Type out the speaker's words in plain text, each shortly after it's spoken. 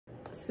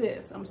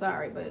sis, I'm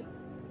sorry, but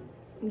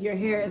your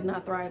hair is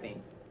not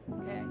thriving,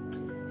 okay?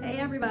 Hey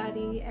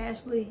everybody,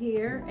 Ashley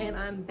here, and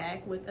I'm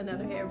back with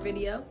another hair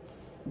video.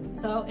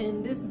 So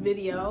in this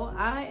video,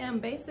 I am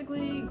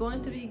basically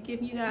going to be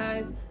giving you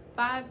guys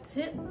 5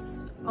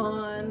 tips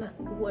on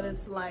what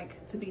it's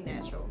like to be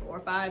natural, or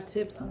 5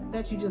 tips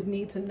that you just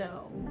need to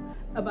know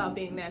about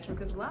being natural,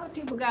 because a lot of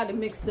people got it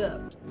mixed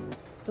up.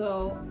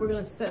 So we're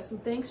gonna set some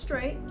things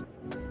straight,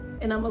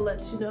 and I'm gonna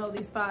let you know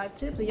these 5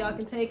 tips, and y'all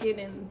can take it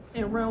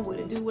and run with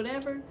it, do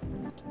whatever,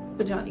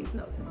 but y'all need to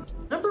know this.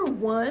 Number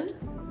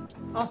 1,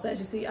 also as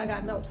you see, I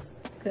got notes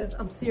because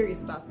I'm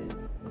serious about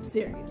this. I'm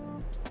serious.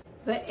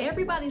 That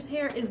everybody's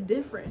hair is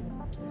different.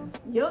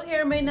 Your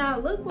hair may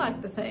not look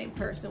like the same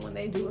person when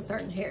they do a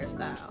certain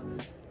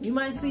hairstyle. You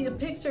might see a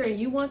picture and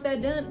you want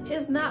that done,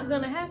 it's not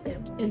gonna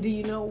happen. And do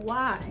you know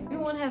why?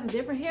 Everyone has a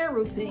different hair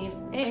routine,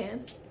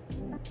 and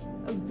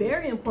a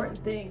very important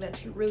thing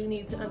that you really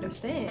need to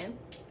understand,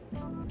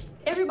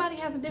 everybody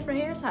has a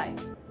different hair type.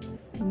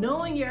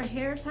 Knowing your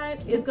hair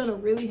type is gonna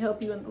really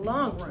help you in the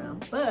long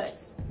run, but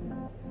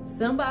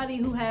somebody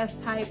who has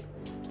type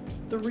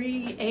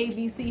 3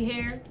 ABC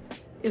hair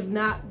is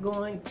not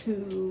going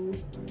to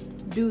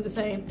do the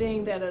same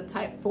thing that a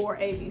type 4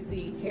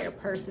 ABC hair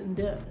person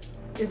does.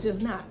 It's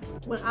just not.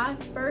 When I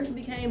first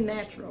became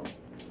natural,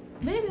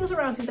 maybe it was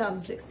around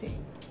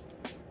 2016,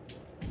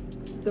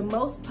 the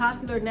most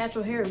popular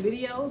natural hair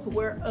videos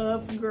were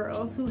of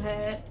girls who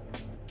had,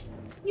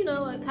 you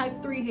know, like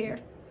type 3 hair,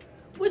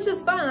 which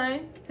is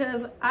fine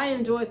because I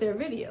enjoyed their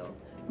videos.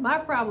 My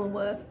problem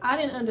was I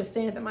didn't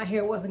understand that my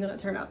hair wasn't gonna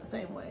turn out the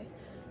same way.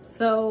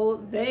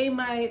 So they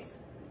might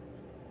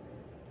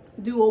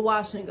do a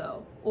wash and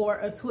go or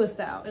a twist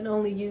out and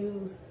only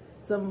use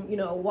some, you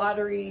know,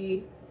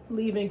 watery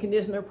leave-in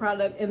conditioner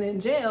product and then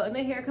gel, and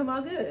their hair come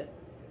out good.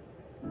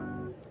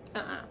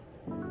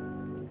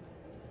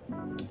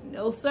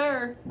 No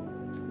sir,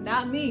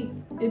 not me.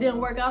 It didn't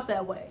work out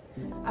that way.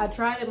 I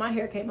tried it, my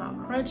hair came out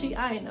crunchy.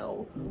 I didn't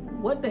know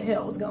what the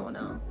hell was going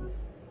on.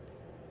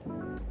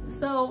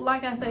 So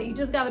like I said, you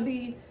just gotta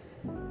be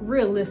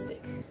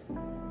realistic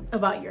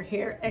about your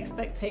hair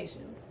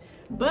expectations.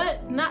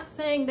 But not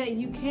saying that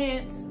you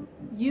can't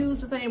use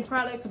the same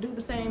products or do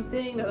the same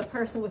thing that a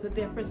person with a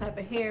different type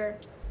of hair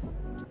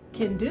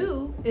can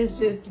do. It's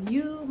just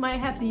you might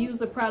have to use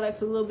the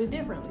products a little bit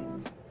differently.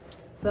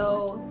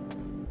 So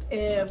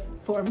if,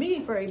 for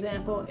me, for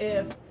example,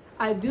 if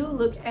I do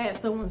look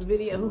at someone's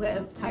video who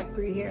has type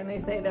 3 hair and they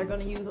say they're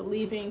gonna use a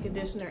leave-in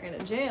conditioner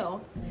and a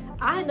gel,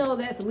 I know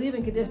that the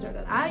leave-in conditioner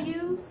that I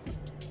use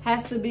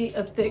has to be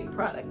a thick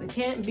product. It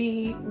can't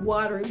be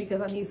watery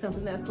because I need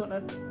something that's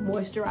gonna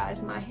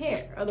moisturize my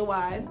hair.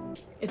 Otherwise,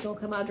 it's gonna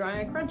come out dry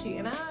and crunchy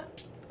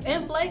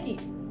and flaky.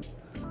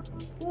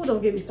 Ooh,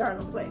 don't get me started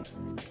on flakes.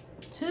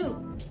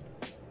 2,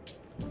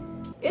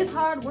 it's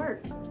hard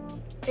work.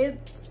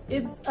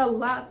 It's a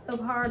lot of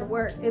hard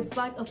work. It's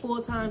like a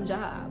full-time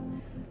job.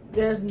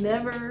 There's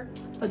never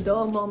a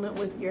dull moment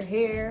with your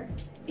hair.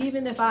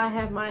 Even if I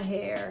have my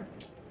hair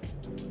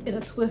in a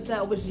twist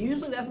out, which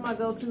usually that's my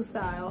go-to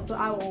style. So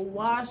I will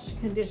wash,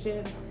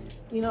 condition,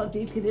 you know,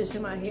 deep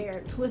condition my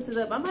hair, twist it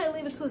up. I might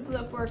leave it twisted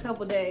up for a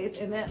couple days,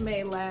 and that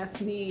may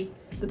last me,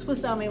 the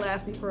twist out may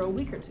last me for a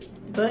week or 2.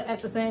 But at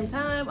the same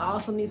time, I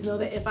also need to know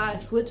that if I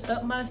switch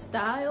up my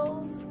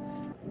styles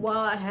while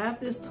I have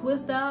this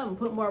twist out and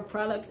put more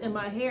products in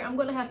my hair, I'm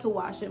gonna have to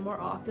wash it more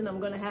often. I'm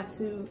gonna have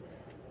to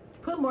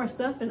put more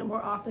stuff in it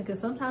more often because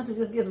sometimes it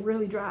just gets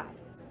really dry.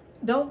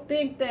 Don't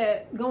think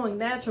that going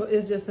natural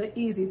is just an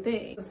easy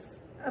thing.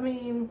 I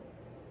mean,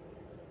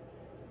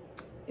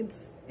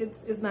 it's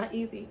not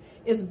easy.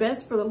 It's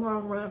best for the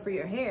long run for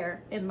your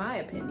hair, in my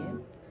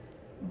opinion,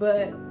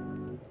 but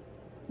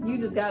you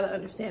just gotta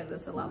understand that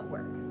it's a lot of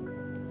work.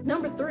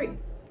 Number 3,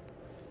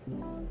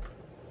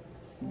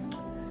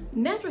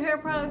 natural hair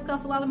products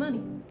cost a lot of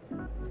money.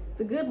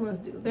 The good ones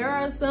do. There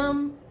are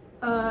some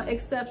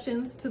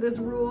exceptions to this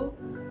rule.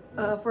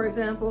 For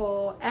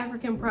example,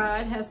 African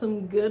Pride has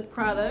some good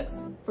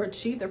products for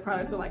cheap. Their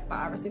products are like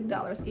 $5 or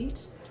 $6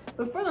 each.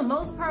 But for the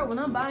most part, when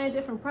I'm buying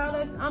different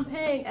products, I'm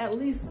paying at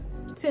least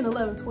 $10,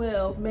 $11,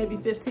 $12, maybe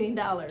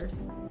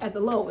 $15 at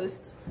the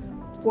lowest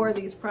for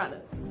these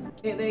products.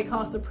 They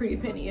cost a pretty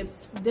penny.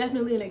 It's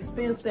definitely an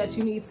expense that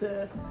you need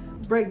to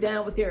break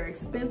down with your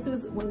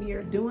expenses when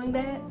you're doing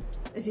that.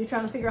 If you're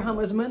trying to figure out how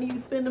much money you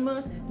spend a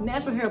month,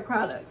 natural hair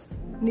products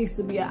needs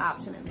to be an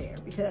option in there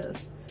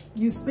because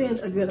you spend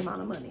a good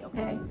amount of money,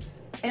 okay?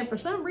 And for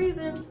some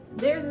reason,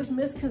 there's this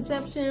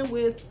misconception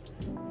with,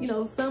 you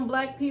know, some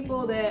black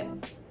people that,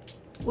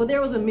 well,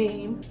 there was a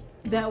meme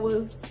that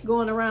was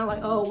going around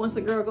like, oh, once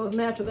a girl goes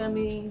natural, that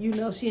means, you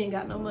know, she ain't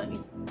got no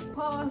money.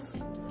 Pause,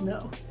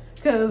 no.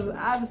 Because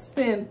I've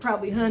spent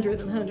probably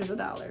hundreds and hundreds of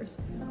dollars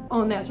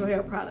on natural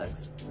hair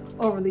products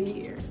over the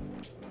years.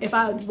 If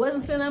I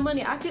wasn't spending that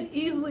money, I could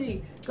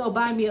easily go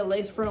buy me a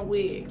lace front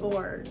wig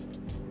or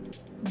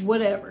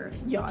whatever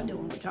y'all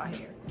doing with y'all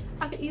hair.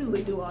 I could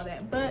easily do all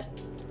that, but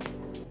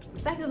the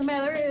fact of the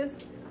matter is,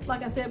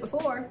 like I said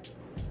before,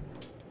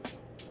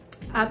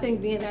 I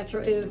think being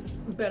natural is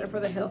better for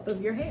the health of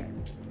your hair.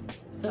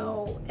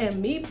 So,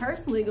 and me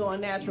personally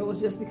going natural was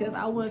just because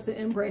I wanted to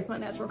embrace my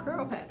natural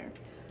curl pattern.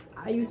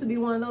 I used to be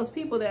one of those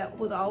people that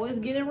was always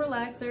getting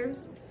relaxers.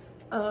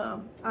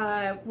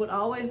 I would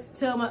always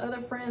tell my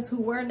other friends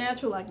who were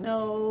natural, like,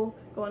 no,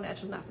 going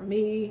natural is not for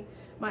me.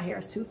 My hair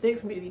is too thick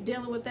for me to be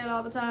dealing with that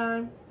all the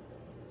time.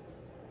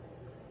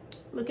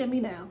 Look at me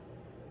now.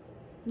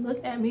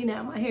 Look at me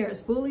now. My hair is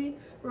fully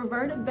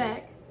reverted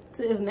back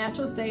to its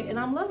natural state and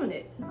I'm loving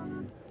it.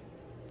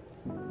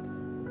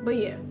 But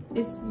yeah,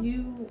 if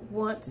you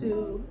want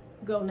to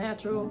go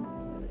natural,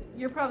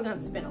 you're probably going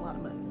to spend a lot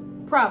of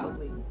money.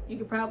 Probably. You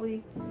could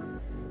probably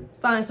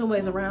find some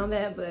ways around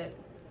that, but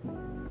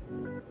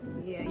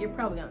yeah, you're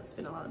probably going to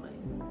spend a lot of money.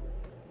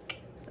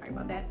 Sorry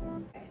about that.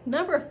 Okay.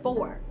 Number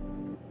 4,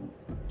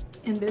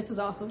 and this is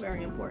also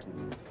very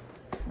important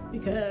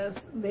because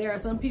there are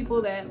some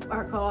people that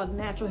are called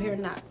natural hair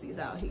Nazis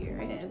out here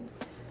and,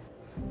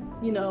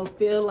 you know,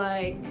 feel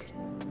like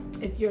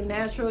if you're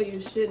natural, you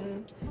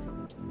shouldn't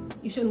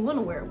want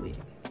to wear a wig.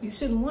 You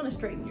shouldn't want to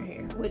straighten your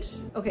hair, which,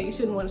 okay, you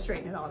shouldn't want to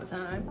straighten it all the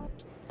time,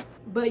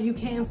 but you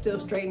can still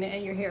straighten it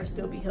and your hair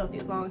still be healthy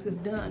as long as it's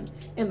done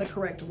in the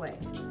correct way.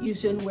 You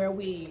shouldn't wear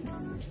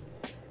weaves,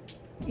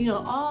 you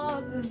know,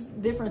 all this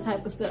different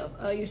type of stuff.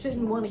 You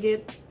shouldn't want to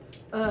get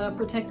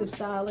protective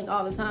styling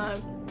all the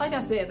time. Like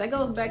I said, that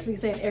goes back to me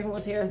saying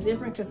everyone's hair is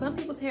different because some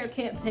people's hair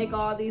can't take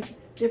all these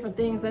different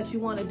things that you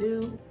want to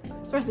do,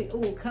 especially,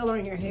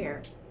 coloring your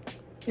hair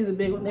is a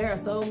big one. There are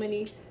so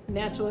many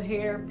natural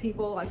hair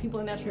people, like people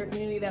in the natural hair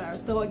community, that are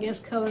so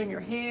against coloring your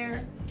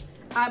hair.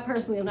 I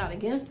personally am not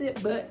against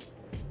it, but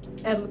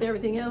as with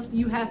everything else,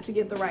 you have to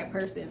get the right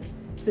person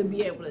to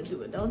be able to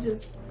do it. Don't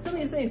just, some of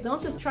these things,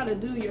 don't just try to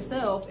do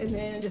yourself and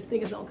then just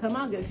think it's gonna come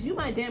out good because you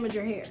might damage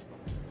your hair.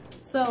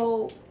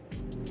 So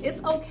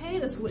it's okay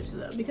to switch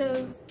it up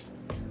because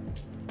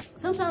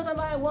sometimes I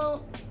might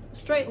want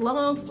straight,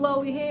 long,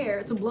 flowy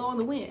hair to blow in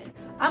the wind.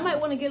 I might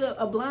want to get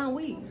a blonde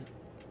weave.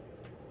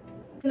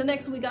 And the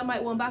next week I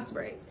might want box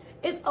braids.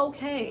 It's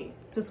okay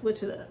to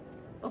switch it up,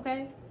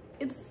 okay?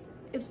 It's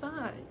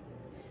fine.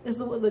 It's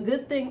the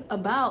good thing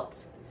about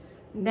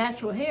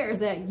natural hair is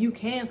that you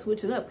can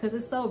switch it up because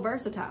it's so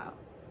versatile.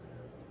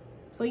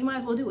 So you might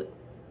as well do it.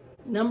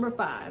 Number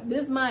 5,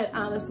 this might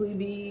honestly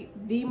be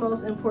the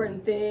most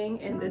important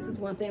thing, and this is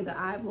one thing that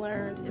I've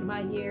learned in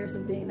my years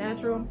of being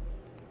natural.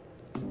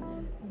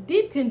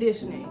 Deep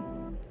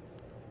conditioning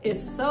is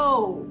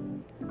so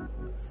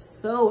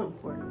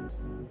important.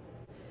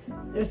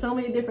 There's so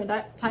many different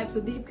types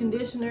of deep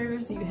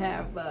conditioners. You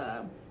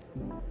have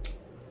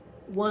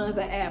ones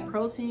that add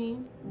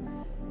protein.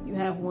 You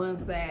have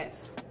ones that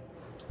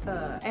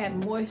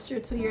add moisture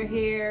to your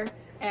hair,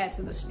 add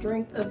to the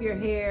strength of your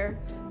hair.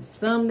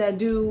 Some that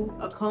do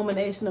a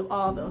combination of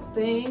all those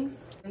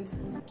things.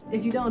 And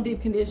if you don't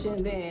deep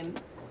condition, then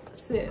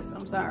sis,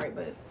 I'm sorry,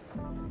 but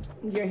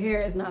your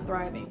hair is not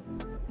thriving,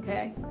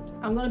 okay?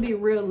 I'm gonna be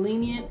real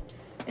lenient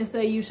and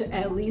say you should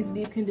at least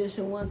deep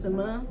condition once a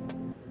month,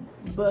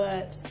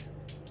 but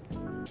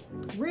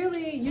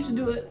really you should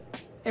do it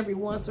every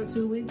once or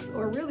 2 weeks,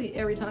 or really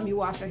every time you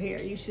wash your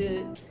hair, you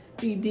should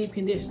be deep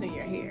conditioning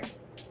your hair.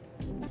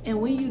 And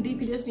when you deep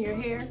condition your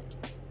hair,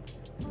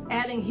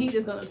 adding heat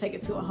is gonna take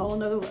it to a whole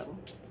nother level.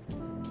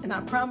 And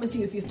I promise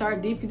you, if you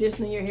start deep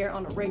conditioning your hair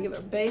on a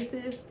regular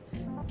basis,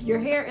 your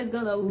hair is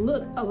gonna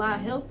look a lot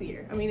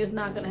healthier. I mean, it's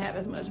not gonna have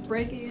as much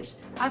breakage.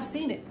 I've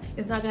seen it.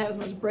 It's not gonna have as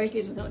much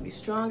breakage. It's gonna be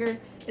stronger.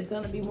 It's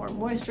gonna be more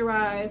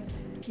moisturized.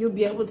 You'll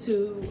be able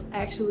to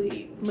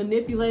actually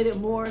manipulate it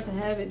more to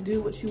have it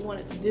do what you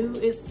want it to do.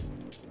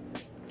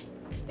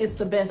 It's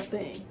the best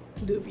thing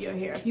to do for your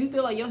hair. If you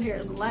feel like your hair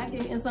is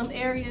lacking in some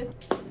area,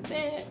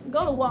 man,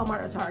 go to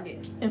Walmart or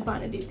Target and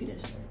find a deep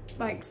conditioner.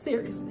 Like,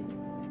 seriously.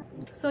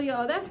 So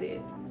y'all, that's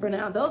it for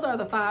now. Those are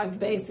the 5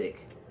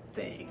 basic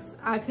things.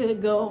 I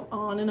could go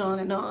on and on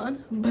and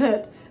on,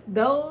 but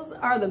those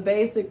are the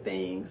basic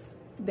things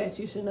that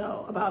you should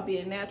know about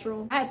being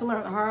natural. I had to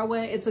learn the hard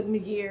way. It took me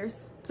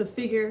years to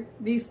figure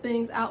these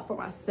things out for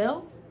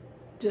myself.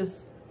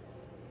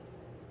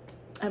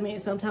 I mean,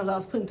 sometimes I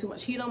was putting too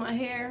much heat on my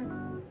hair.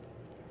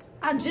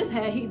 I just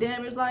had heat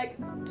damage like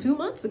 2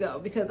 months ago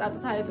because I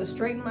decided to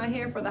straighten my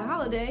hair for the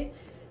holiday.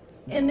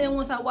 And then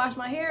once I washed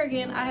my hair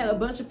again, I had a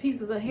bunch of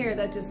pieces of hair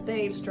that just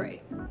stayed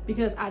straight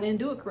because I didn't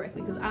do it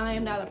correctly, because I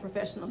am not a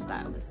professional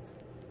stylist.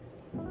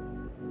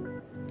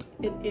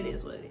 It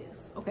is what it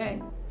is,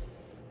 okay?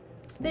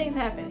 Things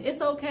happen.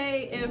 It's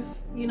okay if,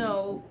 you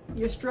know,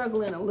 you're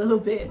struggling a little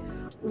bit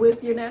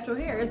with your natural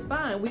hair. It's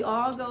fine. We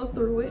all go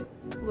through it.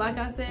 Like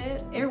I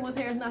said, everyone's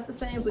hair is not the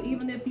same. So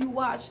even if you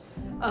watch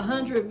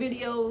 100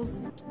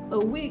 videos a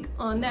week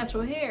on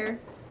natural hair,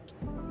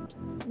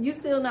 you're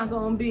still not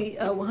going to be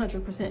a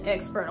 100%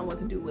 expert on what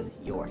to do with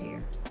your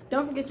hair.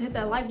 Don't forget to hit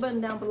that like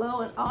button down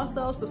below, and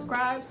also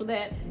subscribe so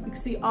that you can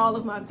see all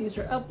of my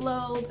future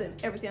uploads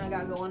and everything I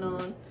got going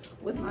on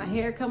with my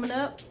hair coming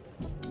up.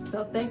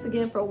 So thanks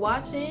again for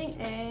watching,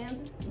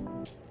 and